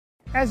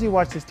As you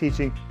watch this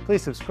teaching,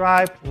 please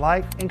subscribe,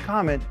 like, and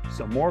comment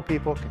so more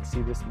people can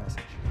see this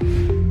message.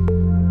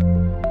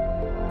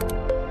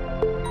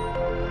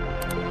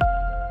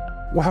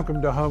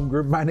 Welcome to Home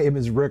Group. My name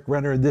is Rick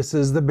Renner, and this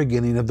is the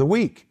beginning of the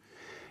week.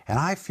 And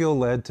I feel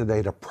led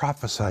today to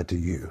prophesy to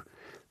you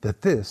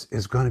that this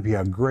is going to be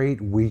a great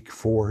week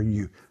for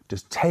you.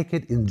 Just take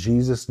it in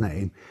Jesus'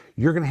 name.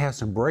 You're going to have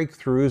some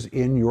breakthroughs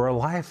in your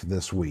life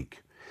this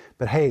week.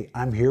 But hey,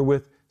 I'm here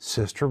with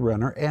Sister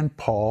Renner and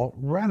Paul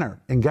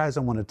Renner. And guys,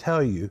 I want to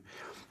tell you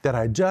that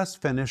I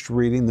just finished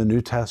reading the New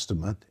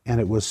Testament,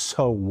 and it was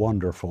so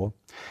wonderful.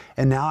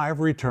 And now I've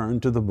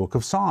returned to the book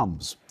of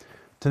Psalms.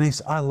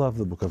 Denise, I love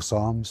the book of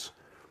Psalms.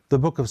 The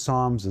book of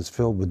Psalms is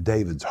filled with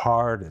David's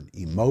heart and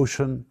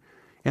emotion,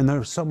 and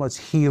there's so much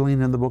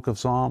healing in the book of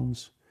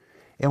Psalms.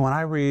 And when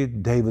I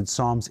read David's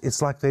Psalms,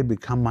 it's like they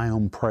become my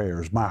own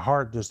prayers. My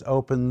heart just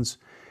opens,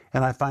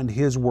 and I find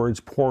his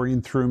words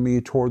pouring through me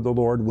toward the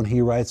Lord when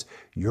he writes,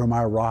 "You're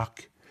my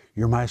rock,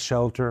 you're my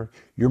shelter,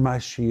 you're my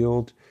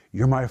shield,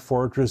 you're my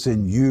fortress,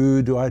 in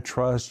you do I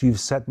trust. You've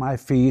set my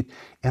feet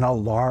in a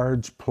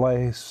large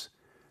place."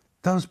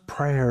 Those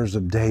prayers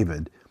of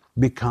David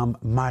become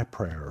my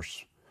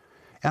prayers.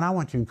 And I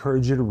want to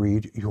encourage you to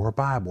read your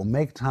Bible.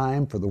 Make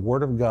time for the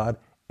Word of God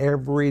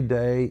every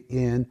day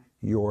in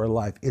your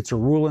life. It's a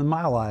rule in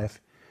my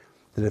life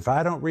that if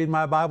I don't read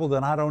my Bible,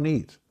 then I don't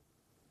eat.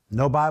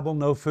 No Bible,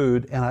 no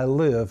food, and I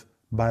live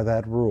by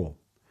that rule.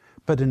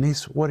 But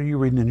Denise, what are you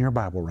reading in your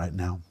Bible right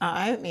now?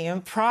 I'm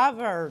in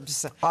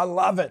Proverbs. I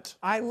love it.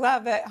 I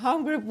love it.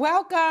 Home group,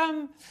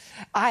 welcome.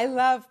 I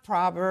love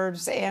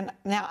Proverbs. And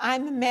now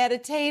I'm a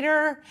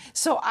meditator,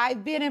 so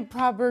I've been in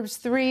Proverbs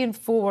 3 and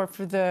 4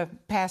 for the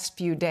past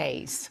few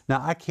days.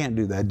 Now, I can't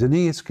do that.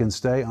 Denise can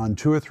stay on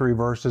 2 or 3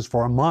 verses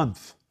for a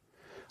month.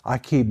 I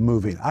keep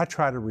moving. I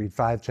try to read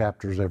 5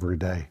 chapters every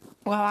day.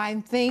 Well,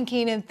 I'm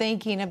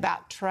thinking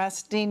about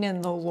trusting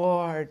in the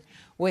Lord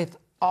with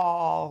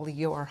all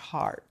your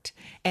heart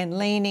and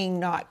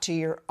leaning not to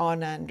your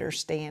own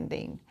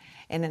understanding,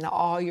 and in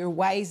all your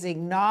ways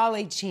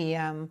acknowledge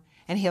him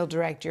and he'll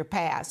direct your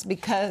paths,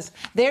 because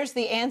there's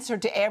the answer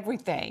to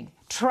everything.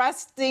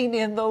 Trusting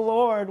in the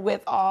Lord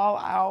with all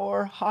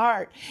our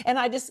heart. And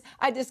I just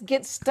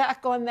get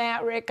stuck on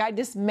that, Rick. I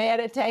just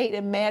meditate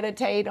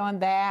on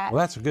that. Well,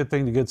 that's a good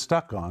thing to get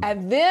stuck on.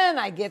 And then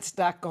I get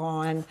stuck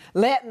on,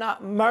 let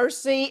not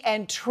mercy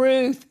and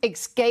truth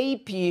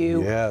escape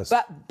you, yes,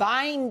 but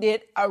bind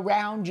it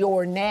around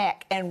your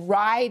neck and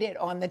write it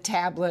on the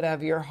tablet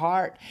of your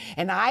heart.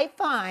 And I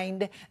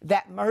find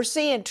that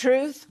mercy and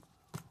truth,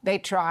 they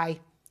try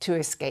to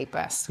escape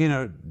us. You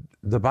know,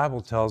 the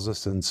Bible tells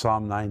us in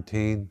Psalm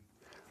 19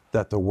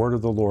 that the word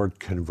of the Lord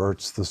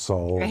converts the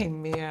soul.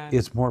 Amen.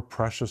 It's more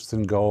precious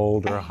than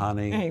gold or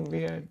honey.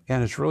 Amen.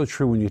 And it's really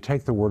true when you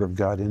take the word of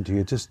God into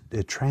you,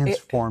 it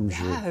transforms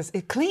you. It does.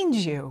 It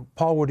cleans you.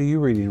 Paul, what are you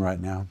reading right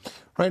now?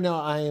 Right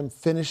now, I am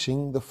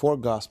finishing the 4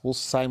 Gospels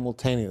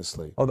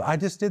simultaneously. Oh, I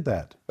just did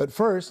that. But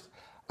first,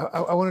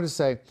 I wanted to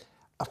say,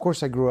 of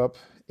course, I grew up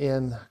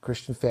in a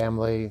Christian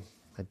family.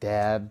 My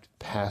dad,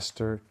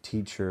 pastor,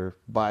 teacher,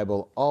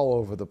 Bible, all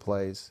over the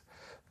place.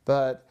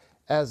 But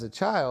as a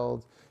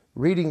child,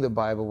 reading the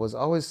Bible was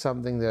always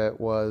something that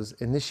was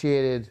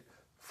initiated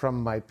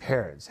from my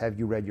parents. Have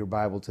you read your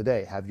Bible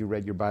today? Have you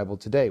read your Bible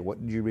today?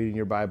 What did you read in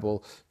your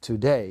Bible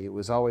today? It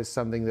was always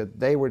something that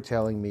they were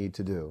telling me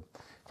to do.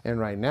 And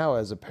right now,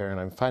 as a parent,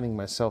 I'm finding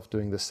myself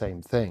doing the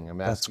same thing.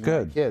 I'm asking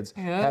my kids,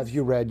 have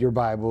you read your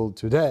Bible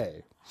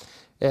today?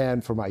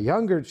 And for my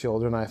younger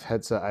children, I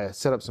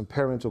set up some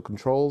parental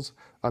controls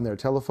on their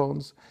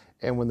telephones.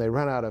 And when they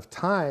run out of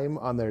time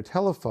on their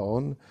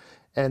telephone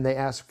and they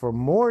ask for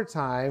more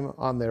time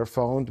on their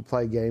phone to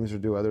play games or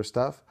do other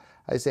stuff,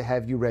 I say,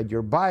 have you read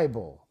your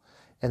Bible?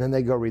 And then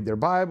they go read their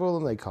Bible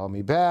and they call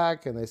me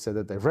back and they said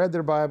that they've read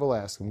their Bible, I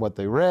ask them what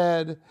they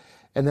read,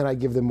 and then I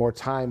give them more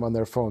time on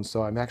their phones.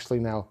 So I'm actually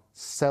now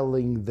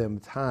selling them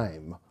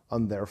time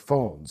on their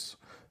phones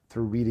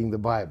through reading the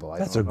Bible.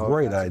 That's a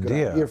great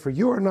idea. Yeah, for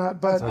you or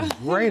not, but That's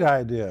a great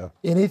idea.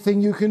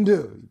 Anything you can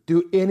do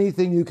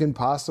anything you can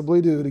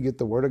possibly do to get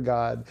the Word of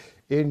God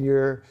in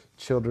your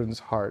children's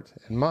heart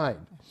and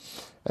mind.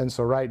 And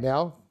so right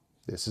now,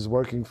 this is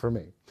working for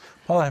me.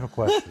 Paul, I have a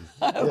question.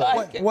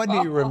 What do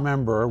you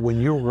remember when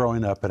you were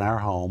growing up in our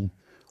home,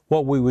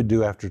 what we would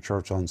do after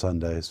church on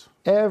Sundays?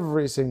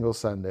 Every single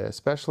Sunday,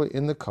 especially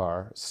in the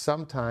car,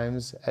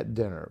 sometimes at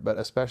dinner, but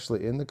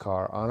especially in the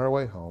car on our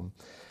way home.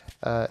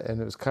 And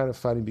it was kind of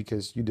funny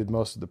because you did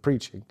most of the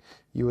preaching.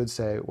 You would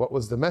say, what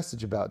was the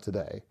message about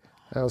today?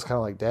 And I was kind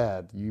of like,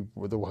 Dad, you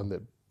were the one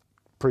that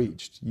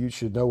preached. You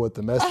should know what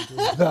the message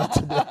is about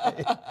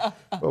today.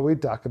 But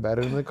we'd talk about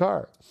it in the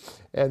car.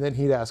 And then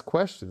he'd ask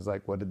questions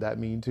like, what did that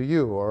mean to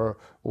you? Or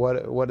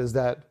what is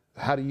that?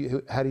 How do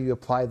you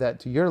apply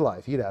that to your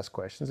life? He'd ask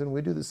questions, and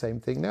we do the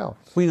same thing now.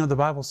 Well, you know, the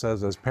Bible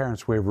says as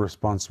parents we have a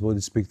responsibility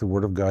to speak the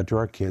word of God to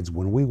our kids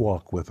when we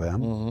walk with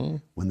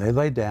them, when they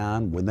lay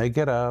down, when they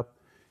get up,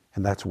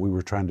 and that's what we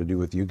were trying to do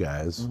with you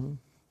guys.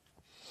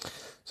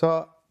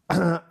 So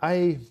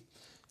I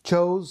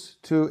chose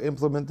to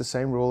implement the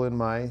same rule in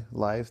my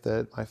life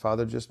that my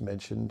father just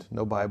mentioned: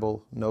 no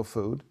Bible, no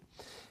food.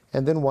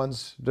 And then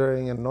once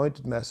during an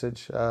anointed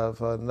message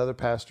of another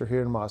pastor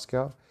here in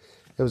Moscow,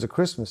 it was a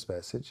Christmas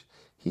message,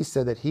 he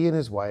said that he and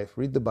his wife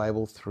read the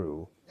Bible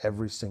through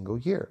every single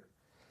year.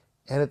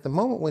 And at the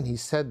moment when he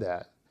said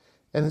that,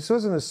 and this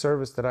wasn't a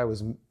service that I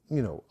was,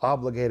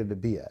 obligated to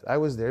be at. I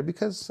was there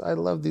because I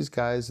love these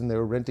guys and they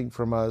were renting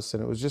from us,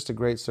 and it was just a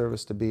great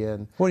service to be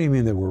in. What do you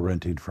mean they were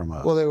renting from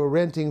us? Well, they were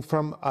renting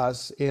from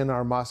us in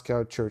our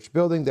Moscow church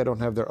building. They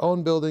don't have their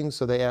own building,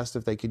 so they asked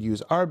if they could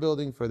use our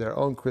building for their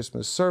own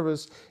Christmas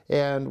service,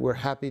 and we're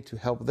happy to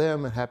help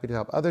them and happy to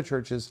help other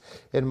churches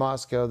in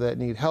Moscow that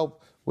need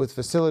help with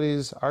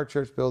facilities. Our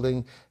church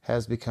building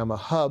has become a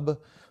hub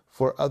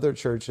for other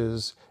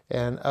churches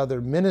and other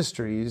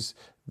ministries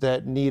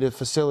that need a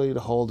facility to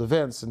hold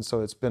events. And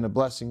so it's been a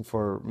blessing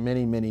for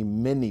many, many,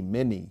 many,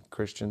 many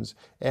Christians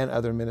and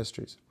other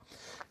ministries.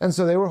 And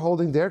so they were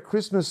holding their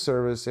Christmas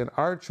service in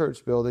our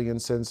church building.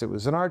 And since it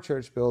was in our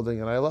church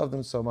building and I love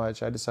them so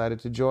much, I decided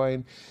to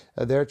join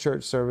their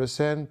church service.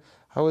 And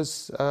I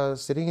was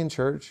sitting in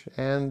church,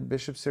 and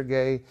Bishop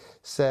Sergei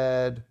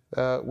said,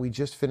 we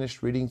just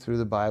finished reading through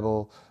the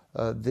Bible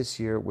this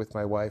year with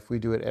my wife. We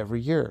do it every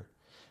year.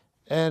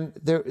 And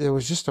there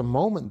was just a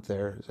moment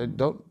there.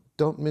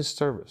 Don't miss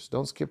service.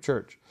 Don't skip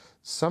church.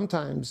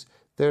 Sometimes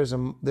there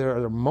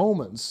are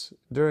moments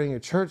during a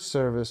church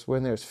service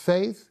when there's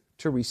faith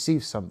to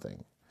receive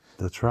something.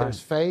 That's right.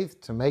 There's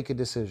faith to make a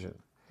decision.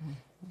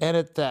 And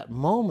at that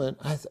moment,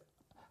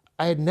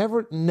 I had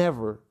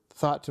never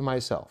thought to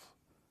myself,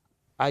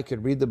 I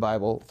could read the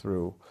Bible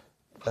through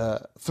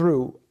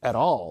at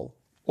all,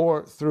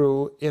 or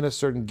through in a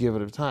certain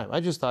given of time.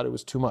 I just thought it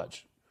was too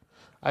much.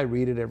 I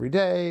read it every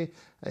day.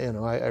 I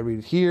read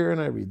it here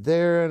and I read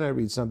there, and I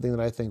read something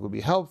that I think would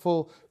be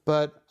helpful,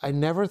 but I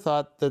never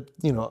thought that,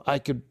 I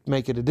could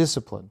make it a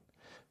discipline.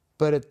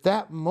 But at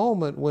that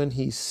moment when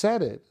he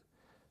said it,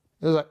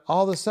 it was like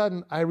all of a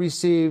sudden I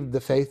received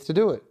the faith to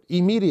do it.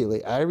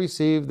 Immediately, I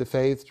received the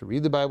faith to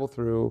read the Bible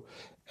through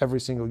every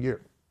single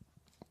year.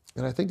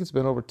 And I think it's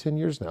been over 10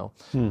 years now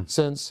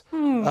since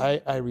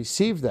I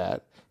received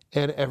that.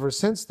 And ever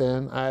since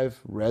then, I've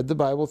read the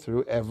Bible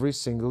through every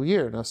single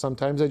year. Now,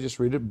 sometimes I just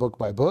read it book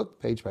by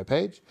book, page by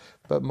page,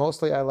 but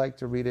mostly I like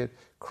to read it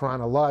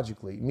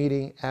chronologically,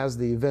 meaning as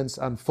the events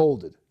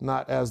unfolded,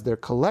 not as they're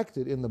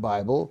collected in the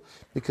Bible,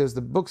 because the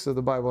books of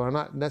the Bible are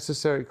not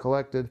necessarily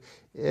collected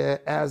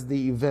as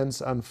the events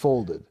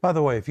unfolded. By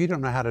the way, if you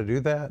don't know how to do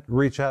that,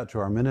 reach out to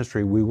our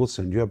ministry. We will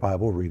send you a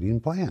Bible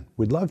reading plan.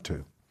 We'd love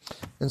to.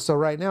 And so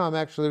right now I'm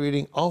actually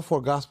reading all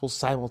four Gospels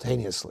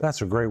simultaneously.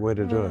 That's a great way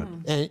to do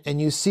it.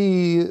 And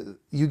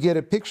you get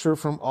a picture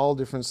from all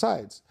different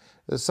sides.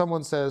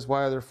 Someone says,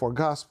 why are there four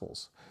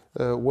Gospels?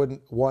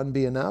 Wouldn't one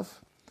be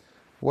enough?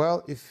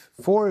 Well, if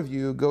four of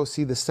you go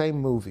see the same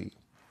movie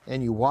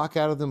and you walk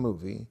out of the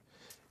movie,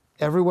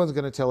 everyone's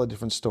going to tell a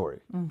different story.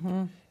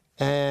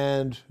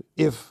 And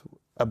if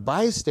a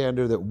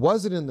bystander that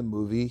wasn't in the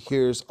movie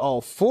hears all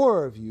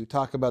four of you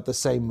talk about the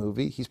same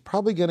movie, he's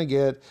probably going to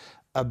get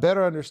a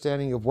better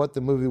understanding of what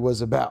the movie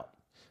was about.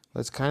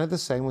 It's kind of the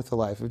same with the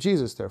life of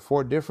Jesus. There are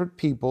four different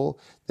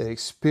people that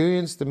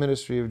experienced the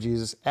ministry of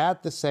Jesus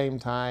at the same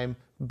time,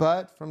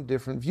 but from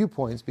different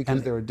viewpoints,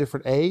 because they're a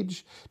different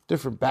age,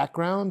 different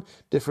background,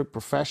 different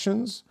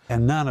professions.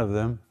 And none of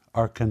them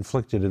are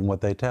conflicted in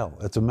what they tell.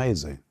 It's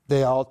amazing.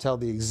 They all tell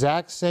the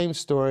exact same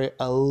story,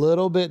 a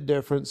little bit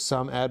different.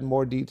 Some add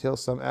more detail,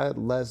 some add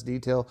less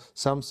detail.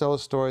 Some tell a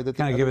story that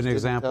the Can I give an others didn't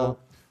example? tell.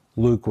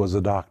 Luke was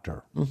a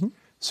doctor.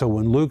 So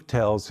when Luke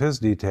tells his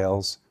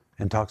details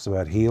and talks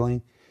about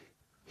healing,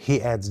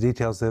 he adds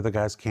details the other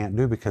guys can't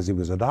do because he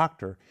was a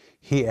doctor.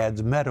 He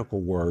adds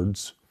medical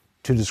words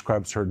to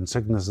describe certain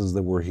sicknesses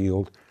that were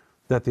healed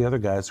that the other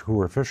guys who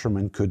were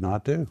fishermen could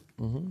not do.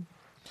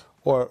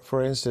 Or,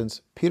 for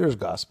instance, Peter's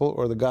gospel,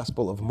 or the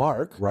Gospel of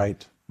Mark.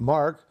 Right.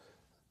 Mark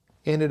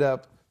ended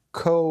up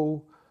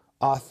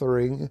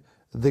co-authoring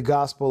the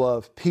Gospel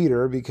of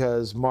Peter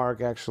because Mark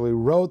actually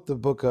wrote the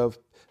book of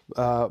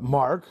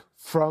Mark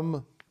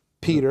from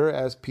Peter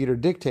as Peter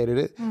dictated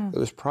it. It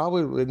was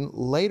probably written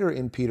later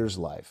in Peter's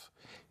life,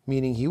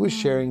 meaning he was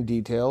sharing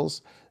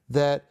details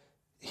that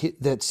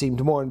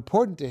seemed more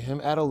important to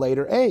him at a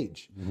later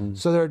age.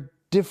 So there are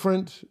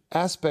different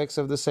aspects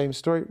of the same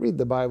story. Read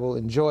the Bible,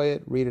 enjoy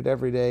it, read it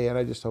every day, and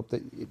I just hope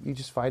that you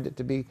just find it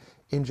to be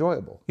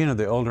enjoyable. You know,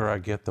 the older I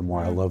get, the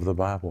more I love the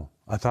Bible.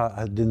 I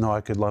didn't know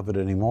I could love it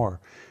anymore.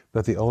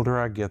 But the older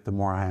I get, the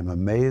more I am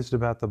amazed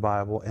about the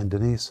Bible. And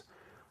Denise,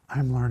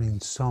 I'm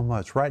learning so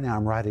much. Right now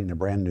I'm writing a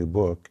brand new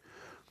book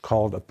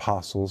called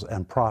Apostles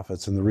and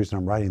Prophets. And the reason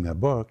I'm writing that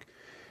book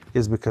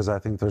is because I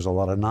think there's a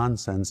lot of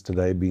nonsense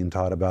today being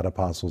taught about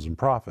apostles and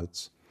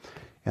prophets.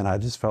 And I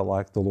just felt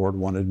like the Lord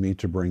wanted me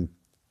to bring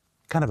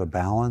kind of a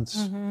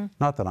balance.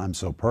 Not that I'm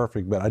so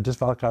perfect, but I just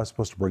felt like I was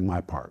supposed to bring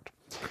my part.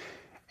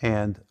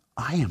 And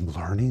I am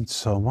learning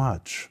so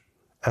much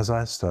as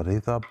I study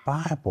the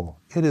Bible.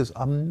 It is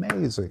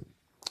amazing.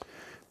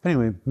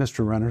 Anyway,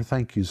 Mr. Renner,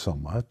 thank you so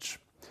much.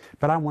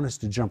 but I want us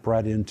to jump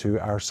right into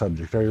our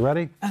subject. Are you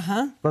ready?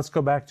 Let's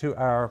go back to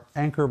our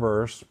anchor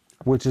verse,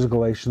 which is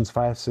Galatians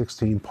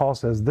 5:16. Paul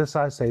says, "This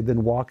I say,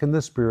 then walk in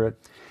the Spirit,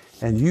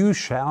 and you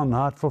shall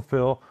not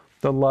fulfill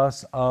the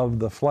lusts of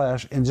the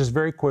flesh." And just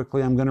very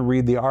quickly, I'm going to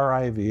read the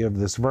RIV of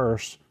this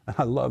verse.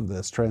 I love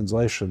this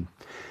translation.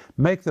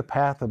 "Make the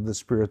path of the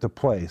Spirit the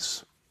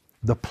place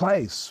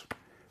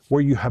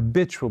where you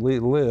habitually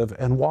live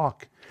and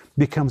walk.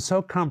 Become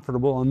so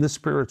comfortable on this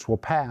spiritual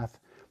path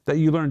that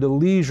you learn to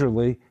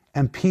leisurely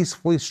and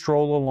peacefully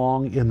stroll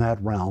along in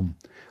that realm.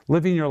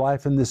 Living your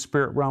life in this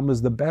spirit realm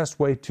is the best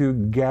way to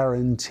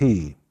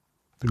guarantee,"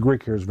 the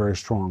Greek here is very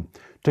strong,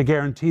 "to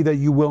guarantee that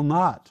you will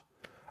not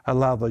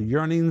allow the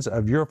yearnings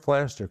of your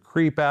flesh to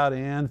creep out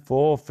and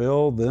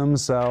fulfill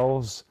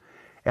themselves."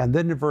 And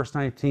then in verse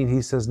 19,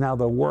 he says, "Now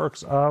the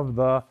works of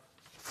the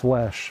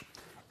flesh."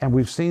 And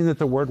we've seen that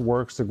the word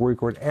works, the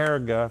Greek word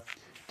erga,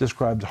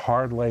 describes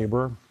hard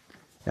labor.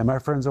 And my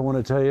friends, I want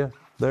to tell you,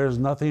 there's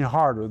nothing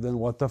harder than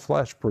what the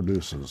flesh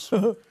produces.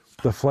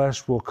 The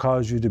flesh will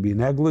cause you to be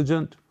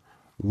negligent,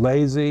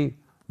 lazy,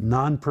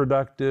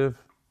 non-productive.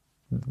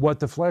 What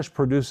the flesh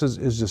produces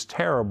is just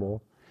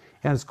terrible.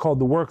 And it's called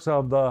the works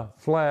of the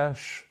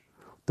flesh.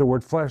 The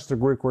word flesh, the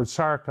Greek word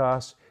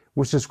sarkos,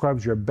 which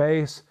describes your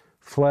base,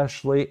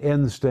 fleshly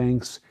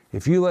instincts.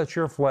 If you let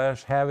your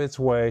flesh have its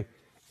way,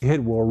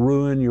 it will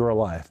ruin your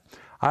life.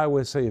 I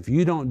always say, if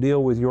you don't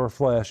deal with your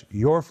flesh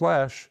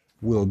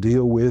will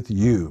deal with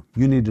you.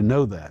 You need to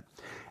know that.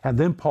 And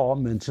then Paul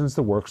mentions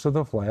the works of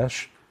the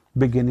flesh,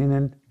 beginning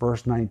in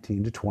verse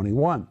 19 to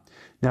 21.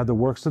 Now the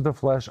works of the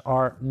flesh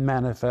are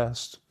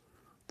manifest.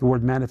 The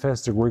word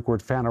manifest, the Greek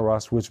word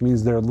phaneros, which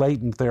means they're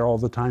latent there all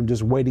the time,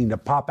 just waiting to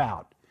pop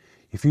out.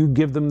 If you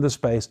give them the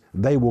space,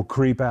 they will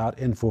creep out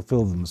and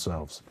fulfill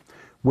themselves.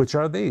 Which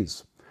are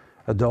these?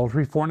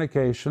 Adultery,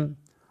 fornication,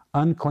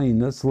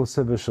 uncleanness,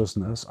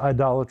 lasciviousness,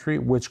 idolatry,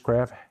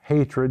 witchcraft,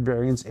 hatred,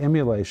 variance,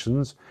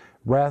 emulations,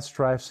 wrath,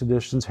 strife,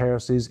 seditions,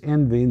 heresies,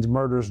 envyings,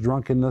 murders,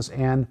 drunkenness,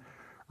 and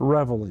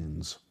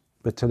revelings.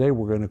 But today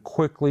we're going to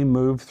quickly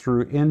move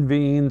through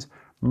envyings,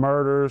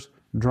 murders,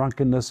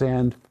 drunkenness,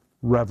 and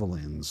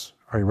revelings.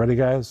 Are you ready,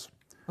 guys?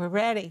 We're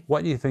ready.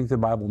 What do you think the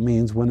Bible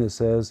means when it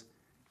says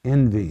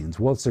envyings?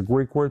 Well, it's the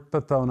Greek word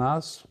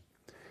pathonos,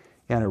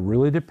 and it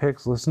really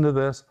depicts, listen to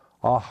this,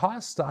 a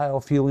hostile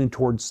feeling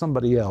towards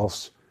somebody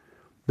else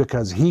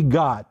because he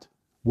got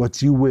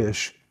what you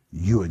wish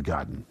you had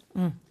gotten.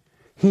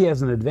 He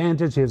has an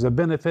advantage, he has a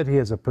benefit, he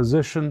has a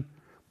position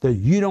that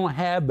you don't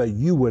have, but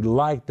you would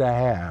like to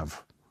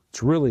have.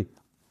 It's really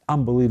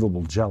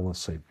unbelievable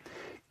jealousy.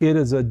 It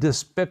is a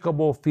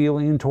despicable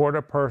feeling toward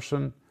a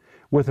person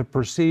with a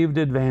perceived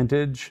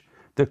advantage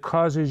that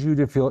causes you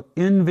to feel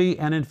envy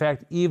and, in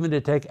fact, even to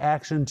take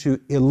action to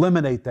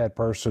eliminate that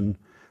person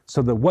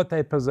so that what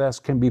they possess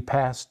can be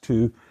passed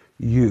to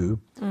you.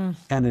 And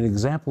an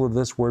example of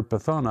this word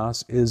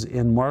pathonos is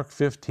in Mark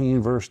 15,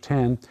 verse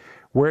 10,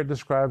 where it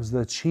describes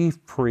the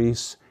chief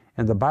priests,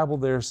 and the Bible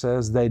there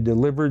says they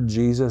delivered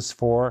Jesus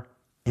for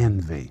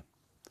envy.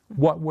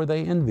 What were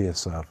they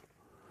envious of?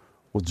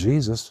 Well,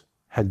 Jesus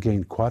had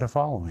gained quite a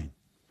following.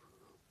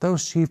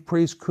 Those chief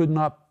priests could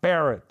not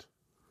bear it.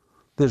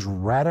 This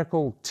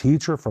radical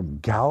teacher from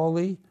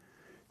Galilee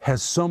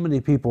has so many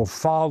people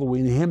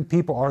following him.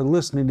 People are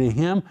listening to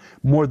him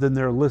more than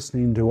they're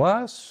listening to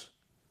us.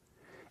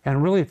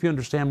 And really, if you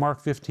understand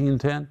Mark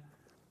 15:10,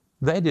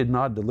 they did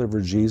not deliver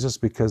Jesus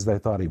because they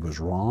thought he was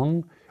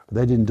wrong.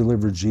 They didn't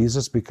deliver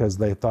Jesus because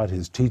they thought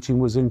his teaching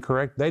was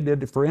incorrect. They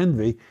did it for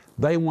envy.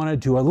 They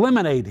wanted to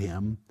eliminate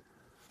him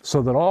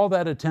so that all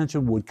that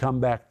attention would come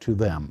back to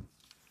them.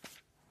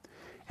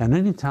 And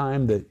any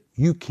time that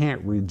you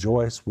can't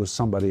rejoice with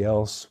somebody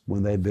else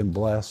when they've been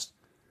blessed,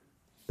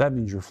 that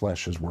means your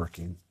flesh is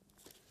working.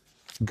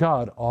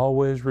 God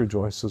always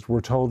rejoices.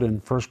 We're told in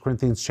 1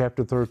 Corinthians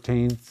chapter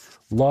 13,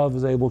 love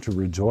is able to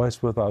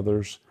rejoice with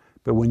others.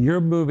 But when you're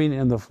moving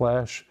in the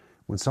flesh,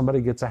 when somebody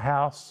gets a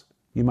house,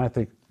 you might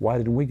think, why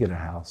didn't we get a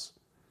house?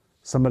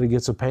 Somebody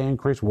gets a pay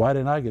increase, why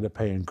didn't I get a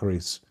pay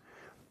increase?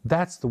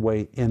 That's the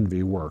way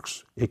envy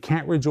works. It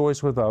can't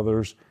rejoice with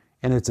others,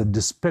 and it's a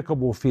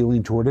despicable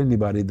feeling toward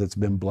anybody that's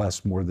been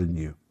blessed more than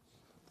you.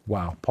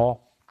 Wow.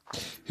 Paul?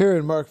 Here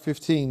in Mark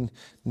 15,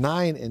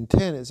 9 and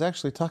 10, it's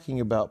actually talking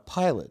about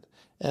Pilate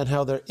and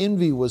how their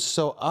envy was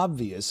so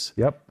obvious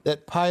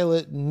that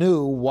Pilate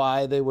knew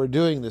why they were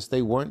doing this.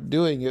 They weren't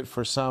doing it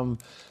for some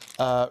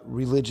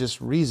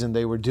religious reason.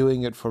 They were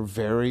doing it for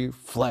very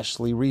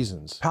fleshly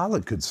reasons.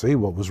 Pilate could see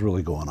what was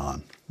really going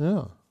on.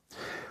 Yeah.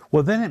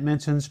 Well, then it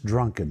mentions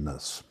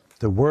drunkenness.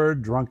 The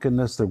word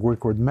drunkenness, the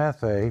Greek word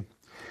methe,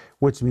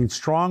 which means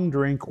strong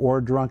drink or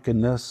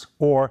drunkenness,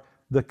 or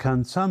the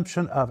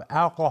consumption of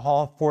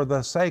alcohol for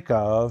the sake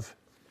of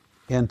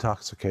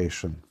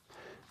intoxication.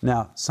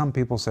 Now, some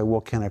people say,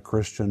 well, can a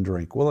Christian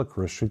drink? Well, a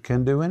Christian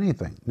can do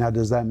anything. Now,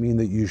 does that mean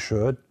that you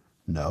should?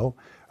 No.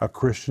 A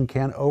Christian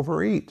can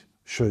overeat.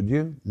 Should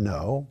you?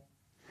 No.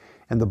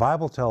 And the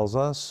Bible tells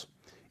us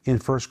in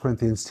 1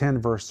 Corinthians 10,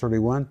 verse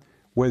 31,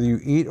 whether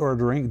you eat or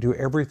drink, do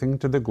everything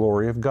to the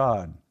glory of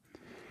God.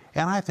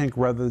 And I think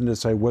rather than to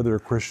say whether a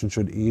Christian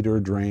should eat or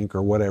drink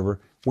or whatever,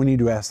 we need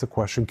to ask the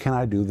question, can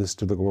I do this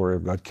to the glory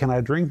of God? Can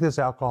I drink this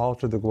alcohol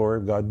to the glory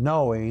of God,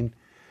 knowing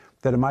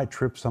that it might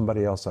trip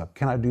somebody else up?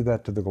 Can I do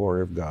that to the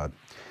glory of God?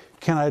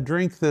 Can I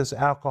drink this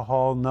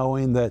alcohol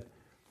knowing that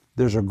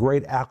there's a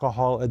great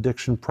alcohol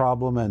addiction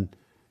problem and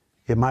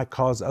it might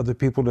cause other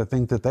people to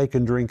think that they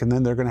can drink and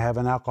then they're going to have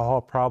an alcohol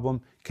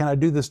problem? Can I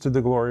do this to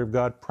the glory of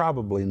God?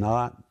 Probably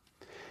not.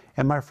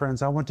 And my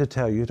friends, I want to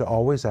tell you to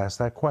always ask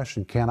that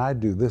question, can I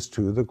do this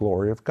to the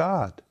glory of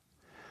God?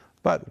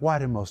 But why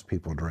do most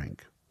people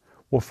drink?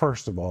 Well,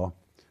 first of all,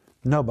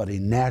 nobody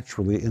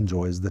naturally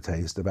enjoys the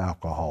taste of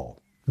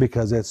alcohol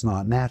because it's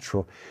not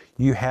natural.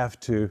 You have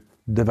to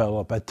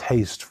develop a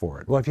taste for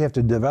it. Well, if you have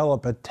to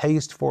develop a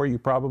taste for it, you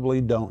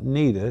probably don't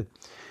need it.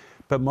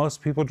 But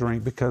most people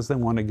drink because they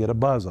want to get a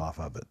buzz off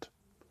of it.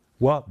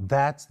 Well,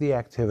 that's the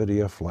activity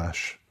of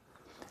flesh.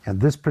 And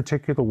this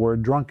particular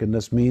word,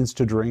 drunkenness, means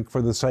to drink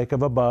for the sake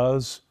of a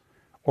buzz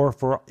or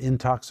for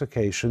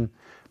intoxication.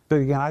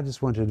 But again, I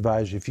just want to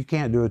advise you, if you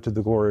can't do it to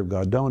the glory of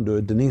God, don't do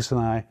it. Denise and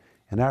I,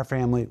 in our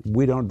family,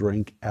 we don't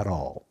drink at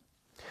all.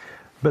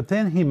 But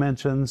then he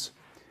mentions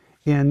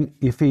in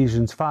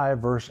Ephesians 5,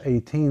 verse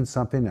 18,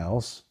 something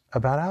else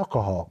about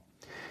alcohol.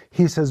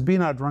 He says, be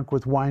not drunk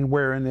with wine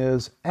wherein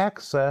is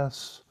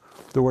excess.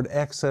 The word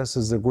excess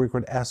is the Greek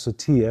word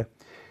asotia.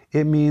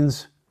 It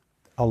means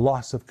a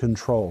loss of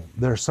control.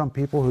 There are some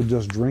people who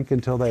just drink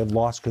until they have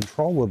lost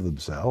control of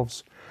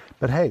themselves.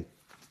 But hey,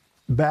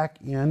 back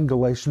in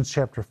Galatians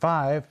chapter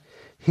 5,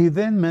 he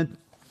then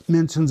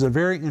mentions a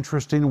very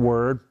interesting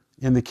word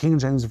in the King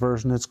James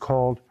Version. It's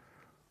called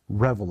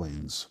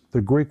revelings,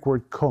 the Greek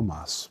word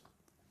komos.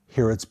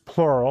 Here it's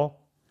plural,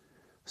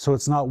 so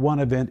it's not one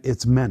event,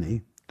 it's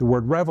many. The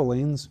word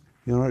revelings,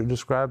 you know what it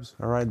describes?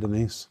 All right,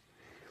 Denise?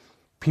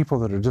 People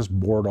that are just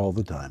bored all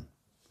the time.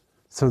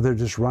 So they're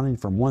just running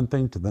from one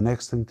thing to the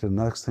next thing to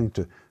the next thing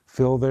to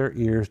fill their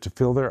ears, to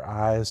fill their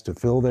eyes, to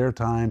fill their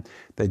time.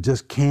 They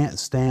just can't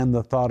stand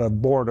the thought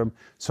of boredom,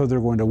 so they're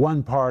going to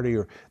one party,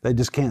 or they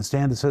just can't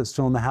stand to sit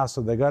still in the house,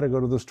 so they got to go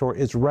to the store.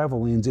 It's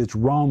revelings, it's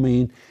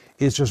roaming,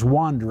 it's just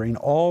wandering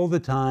all the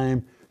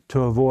time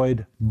to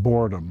avoid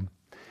boredom.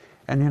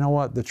 And you know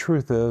what? The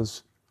truth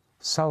is,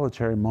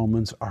 solitary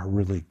moments are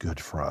really good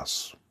for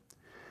us.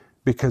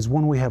 Because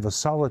when we have a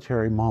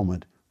solitary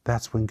moment,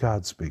 that's when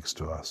God speaks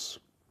to us.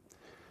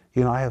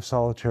 You know, I have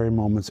solitary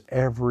moments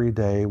every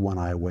day when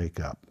I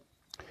wake up.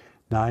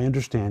 Now, I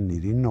understand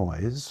needing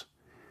noise,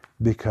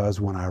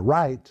 because when I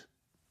write,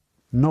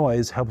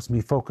 noise helps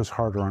me focus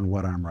harder on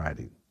what I'm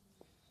writing.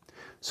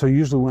 So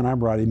usually when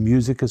I'm writing,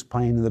 music is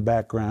playing in the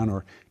background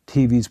or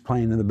TV's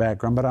playing in the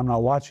background, but I'm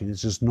not watching,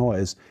 it's just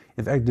noise.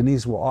 In fact,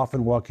 Denise will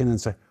often walk in and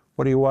say,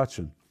 what are you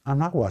watching? I'm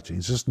not watching,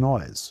 it's just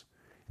noise.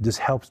 It just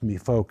helps me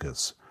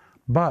focus.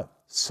 But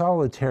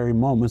solitary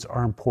moments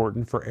are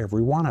important for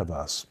every one of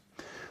us.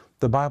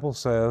 The Bible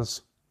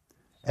says,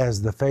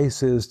 as the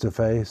face is to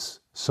face,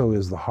 so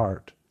is the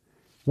heart.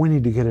 We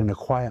need to get in a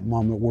quiet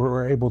moment where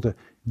we're able to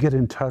get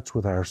in touch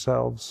with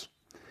ourselves.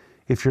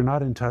 If you're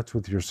not in touch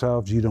with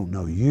yourselves, you don't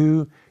know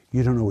you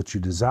don't know what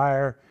you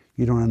desire,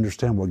 you don't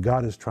understand what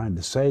God is trying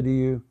to say to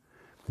you.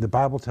 The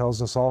Bible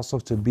tells us also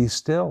to be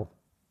still.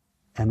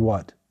 And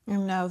what?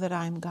 And know that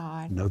I'm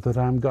God. Know that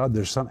I'm God.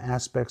 There's some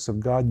aspects of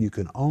God you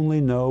can only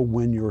know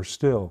when you're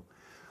still.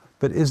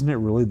 But isn't it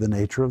really the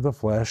nature of the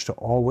flesh to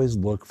always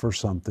look for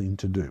something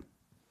to do?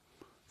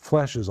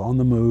 Flesh is on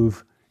the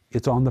move.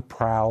 It's on the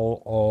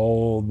prowl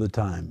all the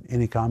time.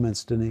 Any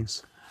comments,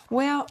 Denise?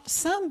 Well,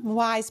 some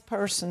wise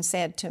person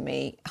said to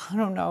me, I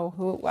don't know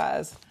who it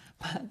was,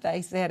 but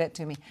they said it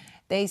to me.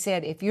 They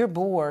said, if you're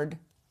bored,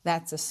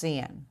 that's a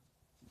sin.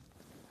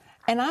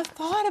 And I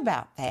thought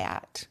about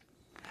that,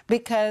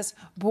 because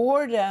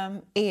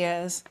boredom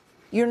is,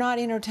 you're not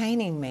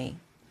entertaining me.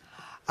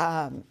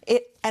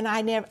 And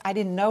I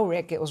didn't know,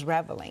 Rick, it was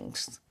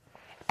revelings.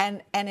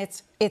 And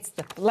it's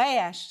the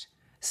flesh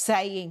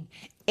saying,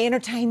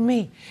 entertain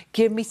me,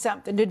 give me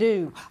something to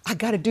do. I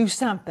got to do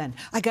something.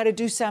 I got to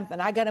do something.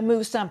 I got to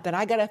move something.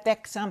 I got to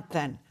affect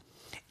something.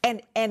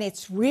 And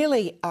it's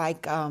really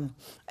like an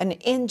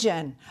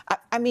engine.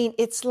 I mean,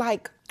 it's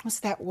like, what's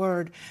that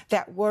word?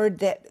 That word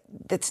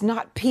that's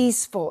not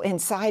peaceful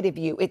inside of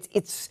you.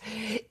 It's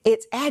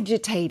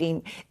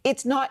agitating.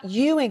 It's not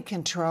you in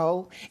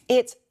control.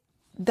 It's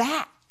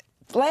that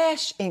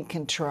flesh in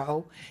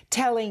control,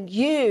 telling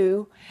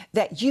you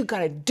that you got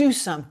to do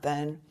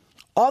something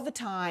all the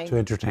time. To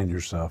entertain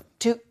yourself.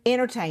 To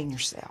entertain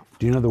yourself.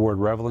 Do you know the word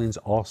revelings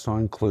also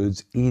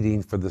includes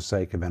eating for the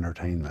sake of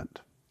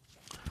entertainment?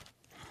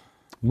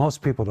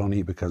 Most people don't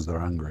eat because they're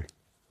hungry.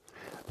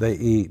 They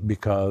eat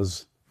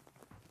because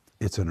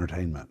it's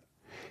entertainment.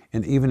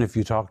 And even if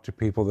you talk to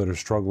people that are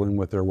struggling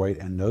with their weight,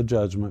 and no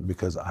judgment,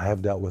 because I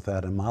have dealt with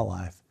that in my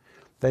life,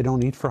 they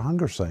don't eat for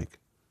hunger's sake.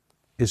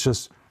 It's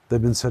just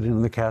they've been sitting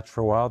on the couch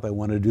for a while, they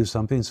want to do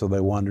something, so they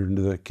wander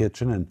into the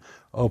kitchen and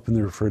open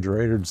the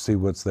refrigerator to see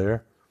what's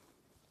there.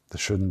 They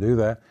shouldn't do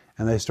that.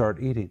 And they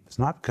start eating. It's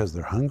not because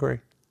they're hungry.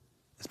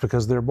 It's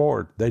because they're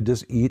bored. They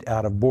just eat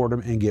out of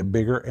boredom and get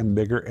bigger and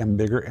bigger and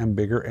bigger and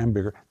bigger and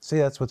bigger. See,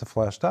 that's what the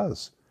flesh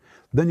does.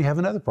 Then you have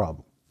another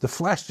problem. The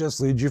flesh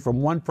just leads you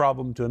from one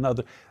problem to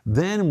another.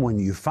 Then when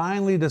you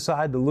finally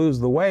decide to lose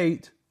the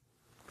weight,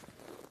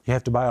 you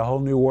have to buy a whole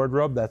new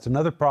wardrobe. That's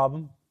another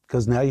problem,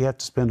 because now you have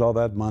to spend all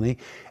that money.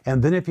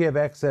 And then if you have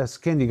excess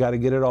skin, you got to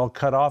get it all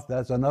cut off.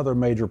 That's another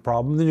major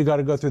problem. Then you got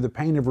to go through the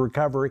pain of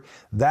recovery.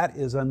 That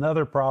is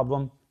another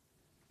problem.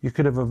 You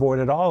could have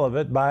avoided all of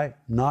it by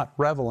not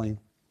reveling,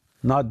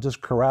 not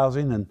just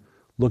carousing and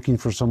looking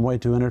for some way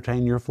to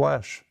entertain your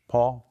flesh.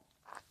 Paul?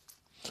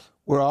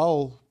 We're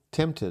all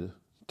tempted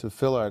to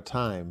fill our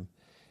time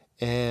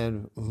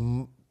and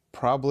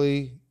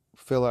probably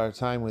fill our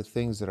time with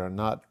things that are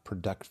not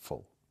productive.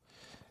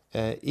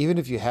 Even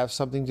if you have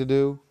something to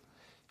do,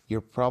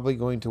 you're probably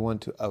going to want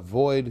to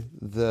avoid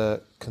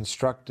the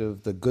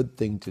constructive, the good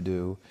thing to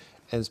do,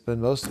 and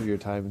spend most of your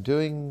time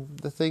doing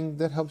the thing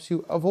that helps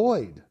you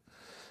avoid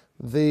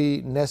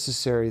the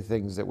necessary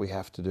things that we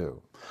have to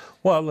do.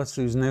 Well, let's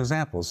use an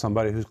example.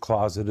 Somebody whose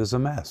closet is a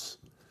mess.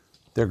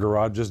 Their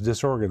garage is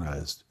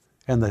disorganized,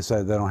 and they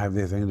say they don't have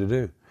anything to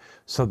do.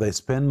 So they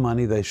spend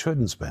money they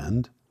shouldn't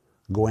spend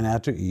going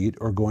out to eat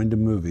or going to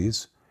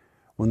movies,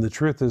 when the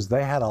truth is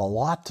they had a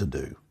lot to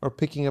do. Or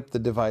picking up the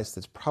device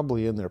that's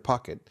probably in their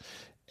pocket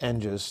and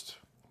just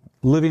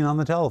living on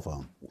the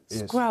telephone.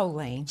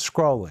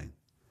 Scrolling.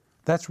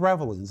 That's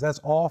revelings. That's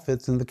all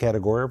fits in the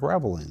category of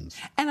revelings.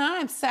 And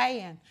I'm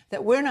saying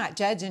that we're not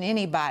judging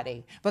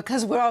anybody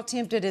because we're all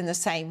tempted in the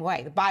same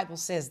way. The Bible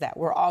says that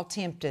we're all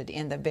tempted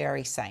in the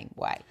very same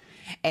way.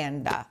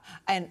 And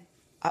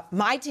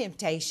my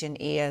temptation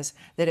is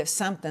that if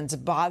something's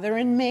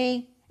bothering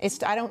me,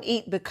 I don't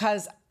eat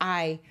because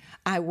I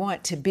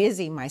want to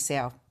busy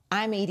myself.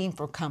 I'm eating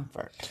for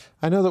comfort.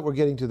 I know that we're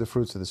getting to the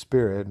fruits of the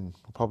Spirit, and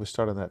we'll probably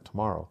start on that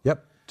tomorrow.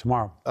 Yep,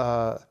 tomorrow.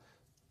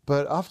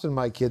 But often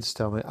my kids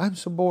tell me, I'm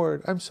so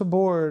bored, I'm so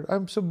bored,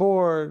 I'm so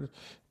bored.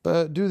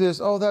 But do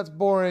this, oh, that's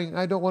boring,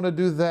 I don't want to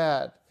do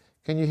that.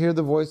 Can you hear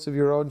the voice of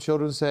your own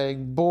children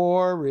saying,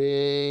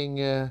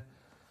 boring?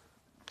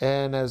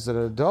 And as an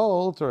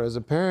adult or as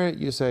a parent,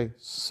 you say,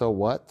 so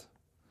what?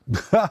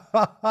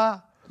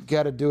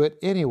 Got to do it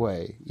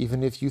anyway.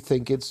 Even if you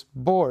think it's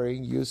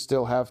boring, you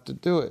still have to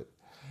do it.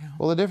 Yeah.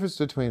 Well, the difference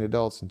between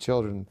adults and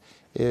children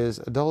is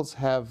adults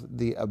have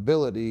the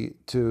ability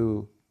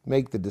to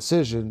make the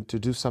decision to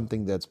do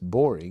something that's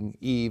boring,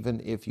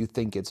 even if you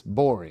think it's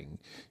boring.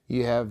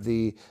 You have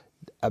the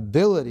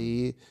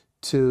ability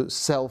to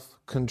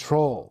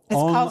self-control. It's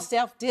called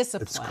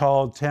self-discipline. It's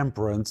called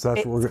temperance.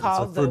 That's what it's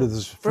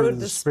the fruit of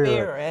the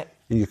Spirit.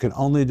 And you can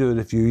only do it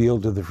if you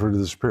yield to the fruit of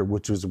the Spirit,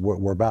 which is what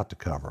we're about to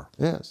cover.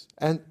 Yes,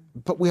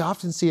 but we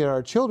often see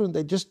our children,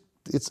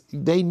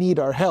 they need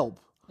our help.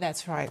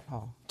 That's right,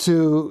 Paul.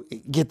 To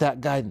get that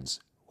guidance.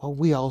 Well,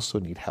 we also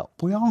need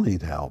help. We all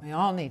need help. We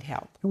all need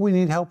help. We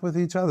need help with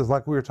each other.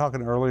 Like we were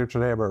talking earlier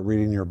today about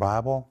reading your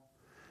Bible.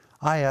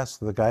 I ask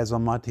the guys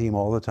on my team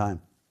all the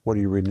time, what are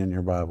you reading in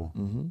your Bible?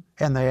 Mm-hmm.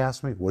 And they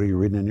ask me, what are you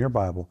reading in your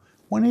Bible?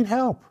 We need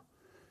help.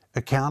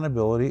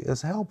 Accountability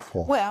is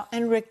helpful. Well,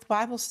 and Rick, the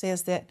Bible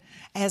says that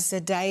as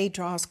the day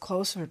draws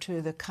closer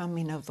to the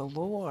coming of the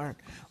Lord,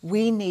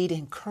 we need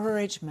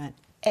encouragement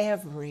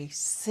every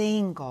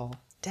single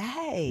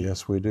day.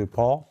 Yes, we do.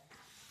 Paul?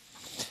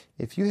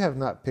 If you have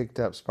not picked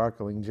up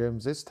Sparkling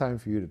Gems, it's time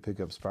for you to pick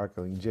up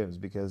Sparkling Gems,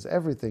 because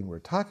everything we're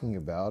talking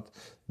about,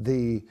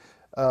 the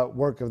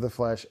work of the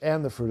flesh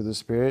and the fruit of the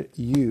Spirit,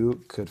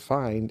 you could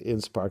find in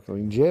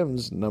Sparkling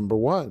Gems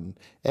 #1,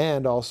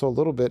 and also a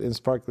little bit in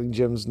Sparkling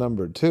Gems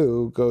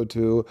 #2. Go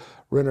to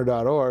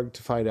Renner.org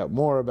to find out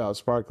more about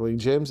Sparkling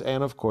Gems,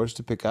 and of course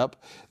to pick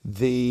up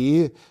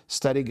the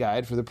study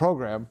guide for the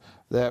program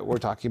that we're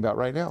talking about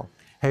right now.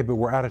 Hey, but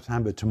we're out of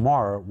time, but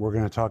tomorrow we're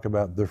going to talk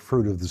about the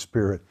fruit of the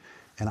Spirit,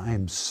 and I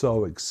am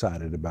so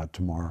excited about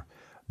tomorrow.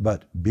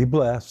 But be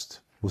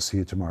blessed. We'll see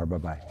you tomorrow.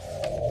 Bye-bye.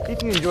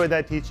 If you enjoyed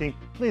that teaching,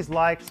 please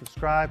like,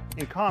 subscribe,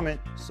 and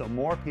comment so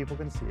more people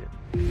can see it.